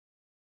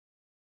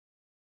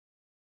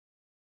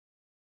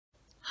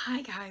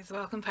Hi guys,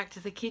 welcome back to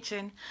the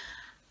kitchen,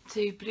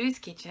 to Blue's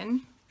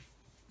kitchen.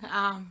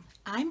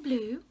 I'm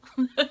Blue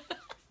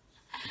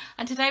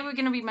and today we're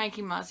going to be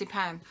making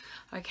marzipan.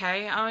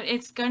 Okay,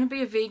 it's going to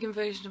be a vegan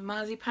version of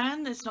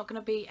marzipan. There's not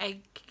going to be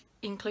egg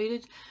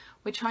included.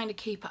 We're trying to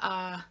keep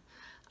our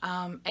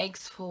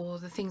eggs for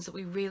the things that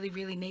we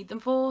really need them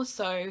for.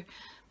 So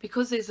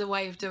because there's a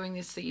way of doing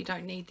this that you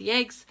don't need the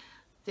eggs,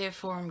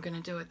 therefore I'm going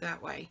to do it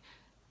that way.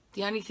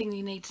 The only thing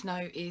you need to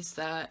know is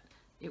that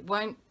it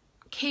won't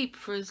keep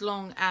for as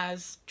long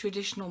as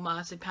traditional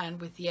marzipan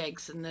with the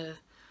eggs and the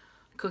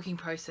cooking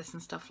process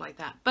and stuff like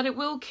that, but it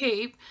will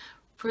keep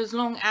for as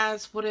long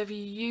as whatever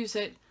you use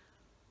it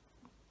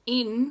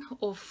in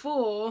or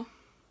for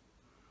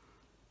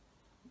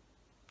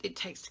it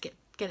takes to get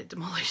it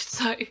demolished.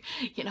 So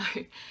you know,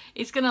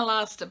 it's going to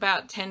last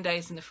about 10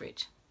 days in the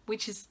fridge,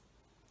 which is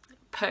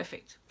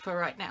perfect for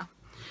right now.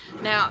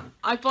 Now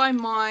I buy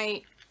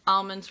my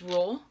almonds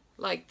raw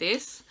like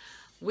this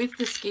with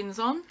the skins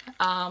on.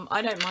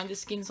 I don't mind the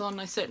skins on.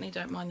 I certainly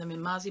don't mind them in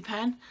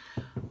marzipan,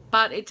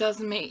 but it does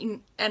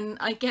mean, and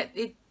I get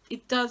it,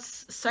 it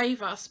does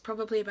save us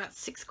probably about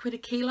 £6 a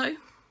kilo.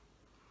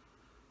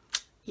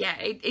 Yeah,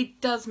 it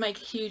does make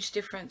a huge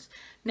difference.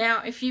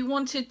 Now if you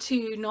wanted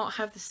to not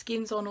have the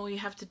skins on, all you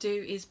have to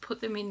do is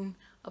put them in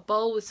a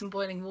bowl with some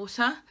boiling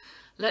water,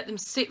 let them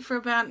sit for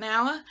about an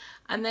hour,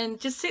 and then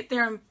just sit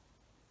there and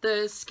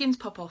the skins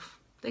pop off.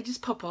 They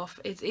just pop off.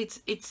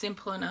 It's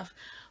simple enough.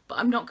 But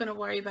I'm not going to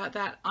worry about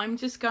that. I'm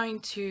just going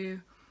to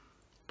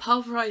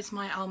pulverize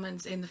my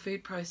almonds in the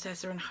food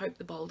processor and hope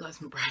the bowl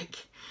doesn't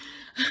break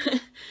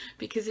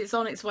because it's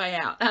on its way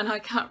out and I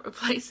can't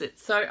replace it.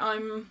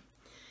 So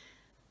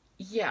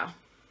yeah,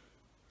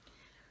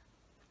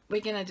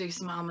 we're going to do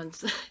some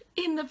almonds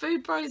in the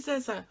food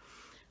processor,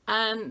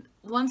 and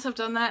once I've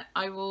done that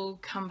I will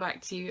come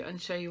back to you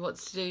and show you what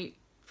to do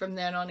from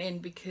then on in,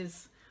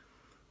 because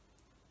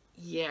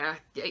yeah,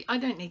 I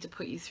don't need to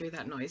put you through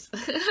that noise.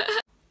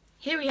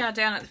 Here we are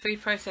down at the food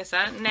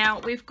processor. Now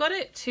we've got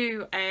it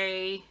to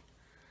a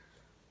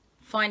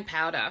fine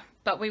powder,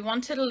 but we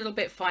want it a little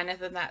bit finer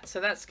than that.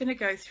 So that's going to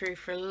go through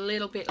for a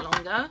little bit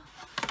longer.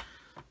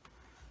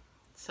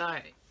 So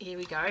here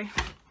we go.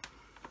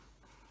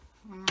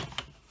 Well.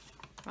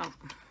 I'm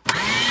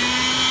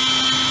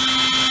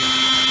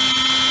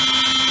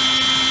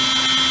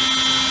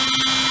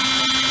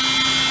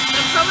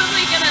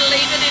probably going to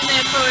leave it in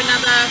there for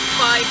another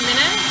 5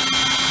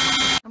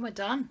 minutes. And we're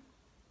done.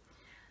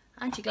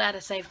 Aren't you glad I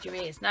saved your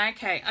ears? No,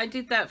 okay, I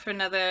did that for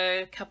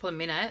another couple of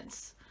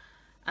minutes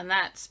and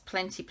that's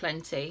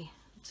plenty,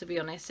 to be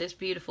honest. It's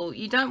beautiful.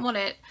 You don't want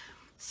it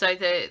so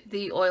that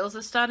the oils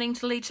are starting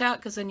to leach out,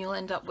 because then you'll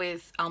end up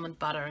with almond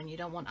butter, and you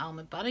don't want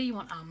almond butter, you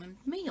want almond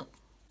meal.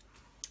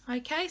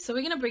 Okay, so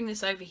we're going to bring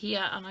this over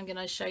here and I'm going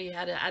to show you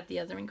how to add the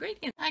other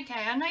ingredients.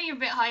 Okay, I know you're a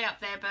bit high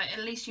up there, but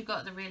at least you've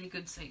got the really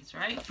good seeds,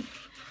 right?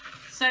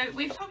 So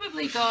we've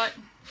probably got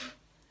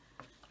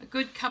a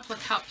good couple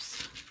of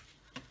cups,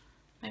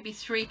 maybe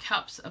 3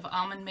 cups of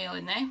almond meal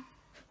in there.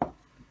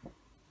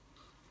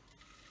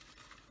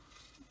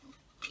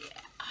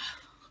 Yeah.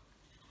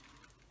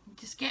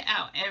 Just get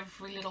out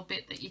every little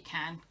bit that you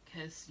can,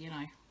 because, you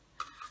know,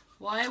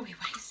 why are we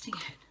wasting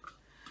it?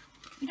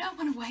 You don't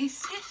want to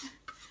waste it.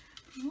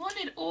 You want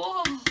it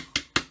all.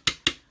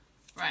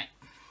 Right.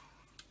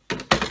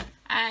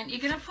 And you're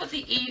going to put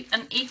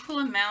an equal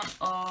amount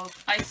of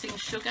icing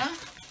sugar.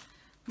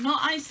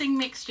 Not icing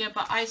mixture,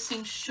 but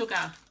icing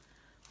sugar.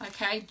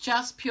 Okay,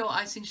 just pure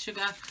icing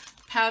sugar,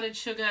 powdered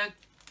sugar,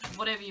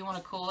 whatever you want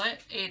to call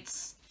it.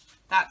 It's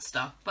that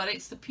stuff, but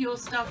it's the pure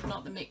stuff,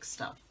 not the mixed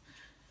stuff.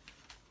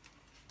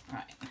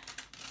 Right.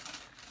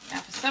 Now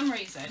for some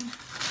reason,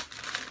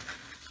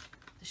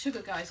 the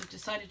sugar guys have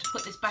decided to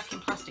put this back in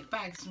plastic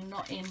bags and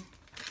not in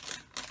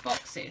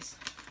boxes,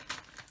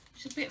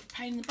 which is a bit of a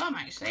pain in the bum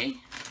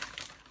actually.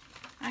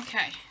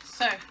 Okay,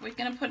 so we're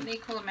going to put an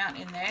equal amount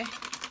in there.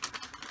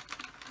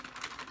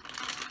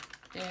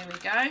 There we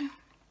go.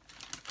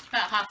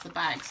 About half the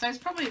bag, so it's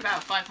probably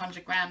about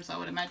 500 grams, I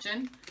would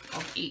imagine,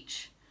 of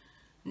each.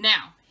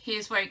 Now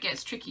here's where it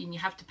gets tricky and you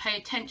have to pay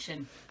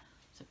attention.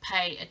 So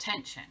pay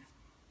attention.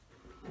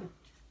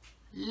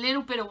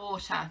 Little bit of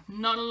water,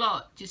 not a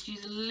lot, just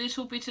use a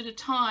little bit at a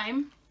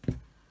time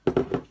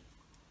to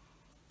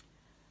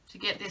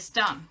get this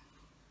done.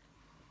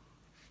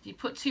 If you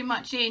put too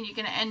much in, you're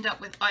going to end up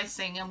with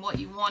icing, and what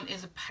you want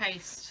is a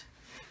paste.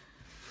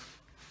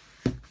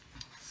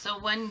 So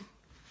when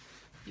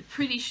you're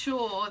pretty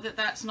sure that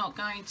that's not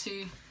going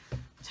to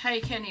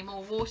take any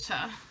more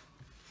water.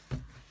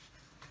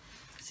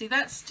 See,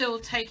 that's still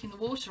taking the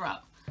water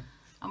up,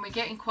 and we're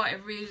getting quite a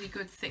really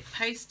good thick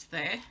paste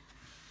there.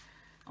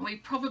 And we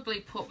probably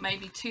put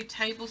maybe 2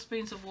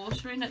 tablespoons of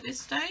water in at this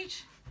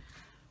stage.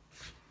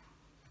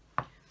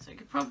 So you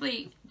could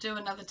probably do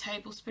another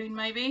tablespoon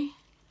maybe,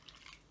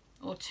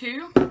 or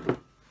 2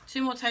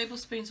 more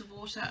tablespoons of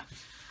water.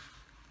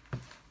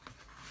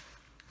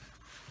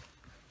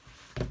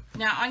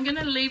 Now I'm going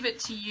to leave it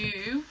to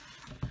you.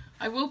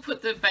 I will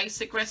put the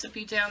basic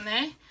recipe down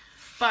there,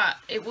 but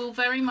it will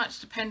very much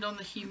depend on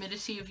the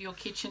humidity of your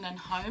kitchen and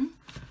home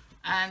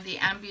and the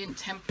ambient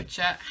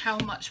temperature, how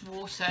much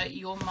water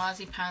your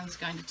marzipan is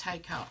going to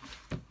take up.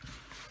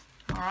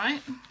 All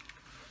right.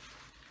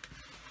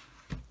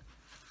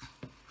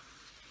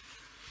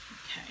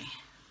 Okay.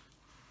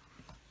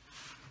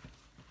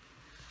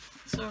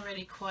 It's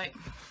already quite,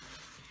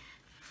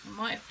 I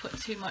might have put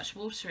too much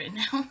water in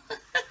now.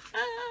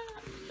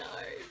 No.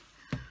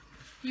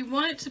 You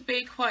want it to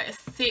be quite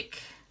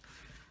thick.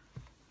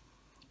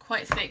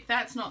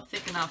 That's not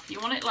thick enough. You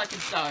want it like a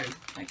dough,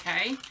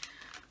 okay?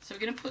 So we're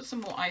going to put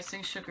some more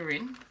icing sugar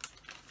in.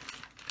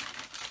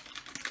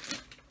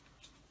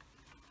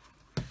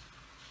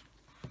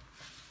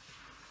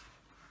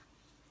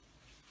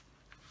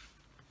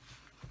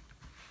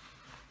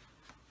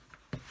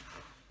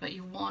 But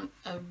you want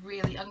a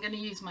really, I'm going to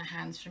use my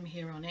hands from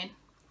here on in,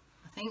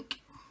 I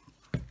think.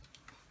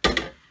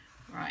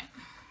 Right.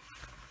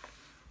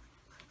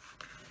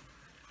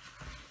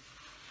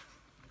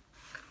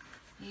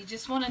 You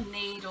just want to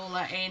knead all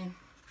that in,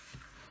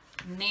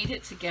 knead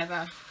it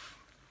together.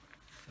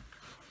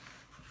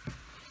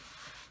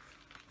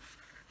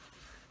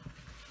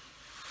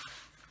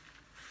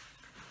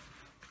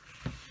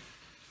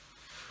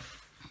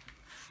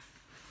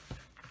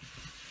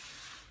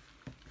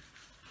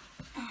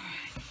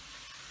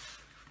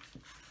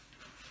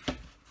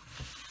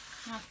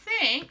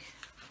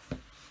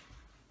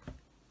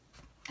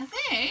 I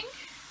think,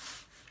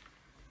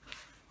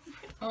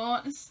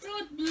 oh, it's still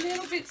a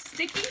little bit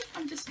sticky.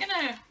 I'm just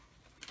gonna,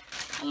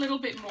 a little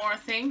bit more, I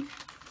think.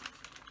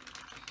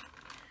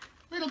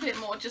 A little bit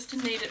more just to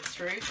knead it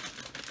through.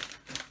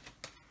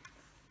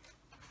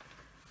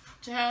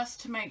 Just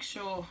to make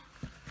sure.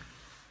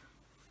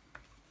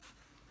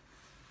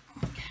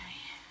 Okay.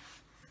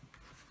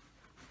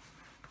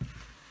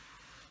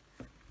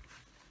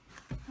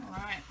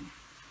 Alright.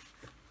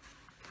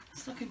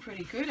 It's looking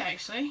pretty good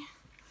actually.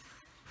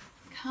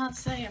 Can't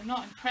say I'm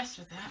not impressed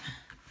with that.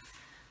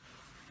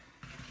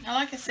 Now,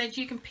 like I said,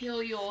 you can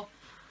peel your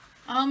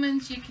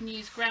almonds. You can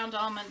use ground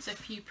almonds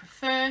if you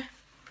prefer.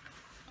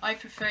 I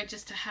prefer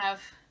just to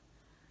have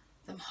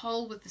them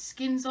whole with the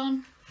skins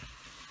on,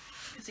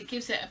 because it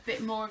gives it a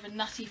bit more of a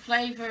nutty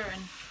flavour.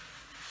 And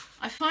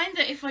I find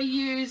that if I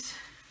use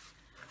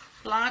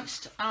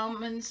blanched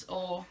almonds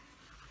or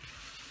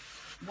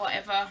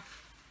whatever,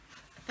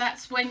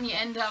 that's when you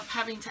end up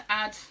having to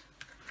add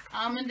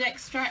almond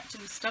extract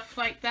and stuff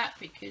like that,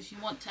 because you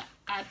want to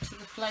add to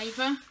the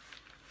flavour.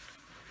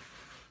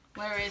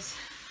 Whereas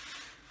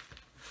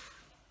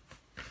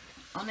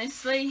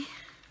honestly,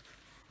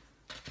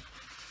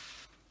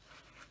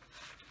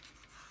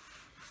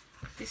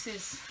 this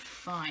is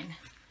fine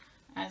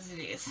as it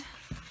is,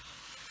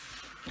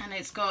 and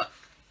it's got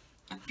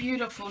a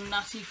beautiful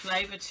nutty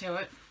flavour to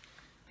it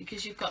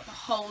because you've got the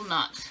whole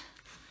nut,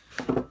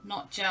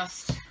 not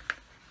just,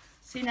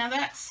 see, now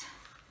that's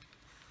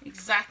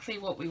exactly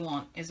what we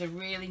want, is a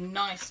really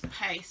nice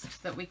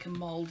paste that we can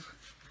mould.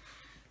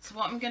 So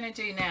what I'm going to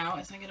do now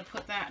is I'm going to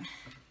put that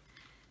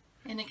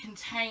in a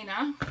container.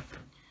 I'm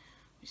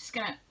just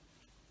going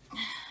to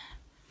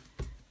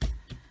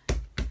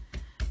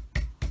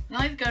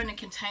either go in a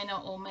container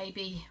or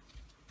maybe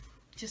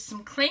just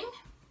some cling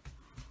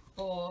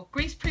or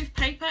greaseproof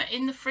paper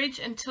in the fridge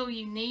until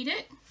you need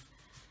it.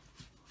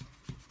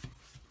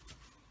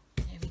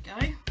 There we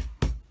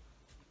go.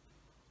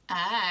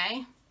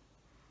 Aye.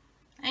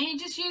 And you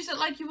just use it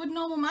like you would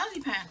normal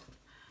marzipan.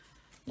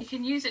 You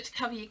can use it to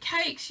cover your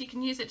cakes, you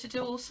can use it to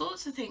do all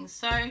sorts of things.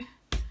 So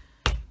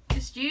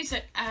just use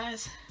it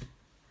as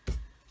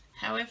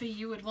however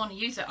you would want to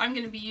use it. I'm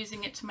going to be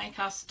using it to make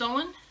our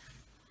stollen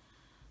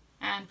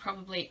and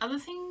probably other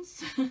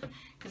things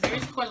because there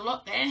is quite a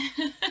lot there.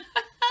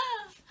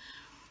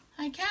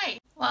 Okay,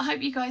 well, I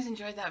hope you guys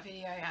enjoyed that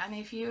video, and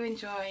if you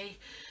enjoy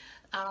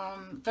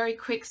very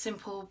quick,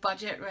 simple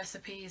budget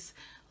recipes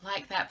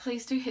like that,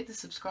 please do hit the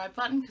subscribe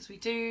button, because we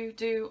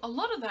do a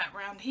lot of that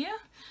around here.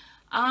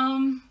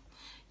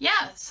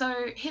 Yeah,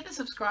 so hit the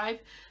subscribe,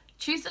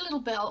 choose the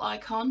little bell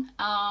icon,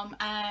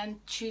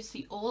 and choose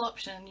the all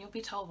option. You'll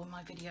be told when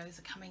my videos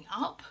are coming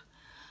up,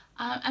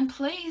 and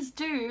please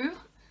do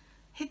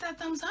hit that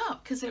thumbs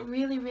up, because it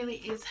really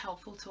is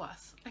helpful to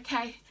us.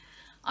 Okay,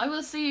 I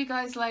will see you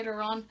guys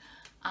later on.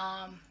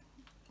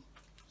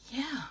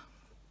 Yeah,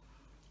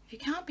 if you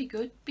can't be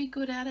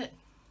good at it.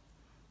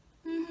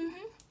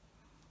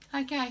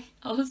 Okay,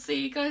 I'll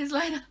see you guys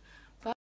later.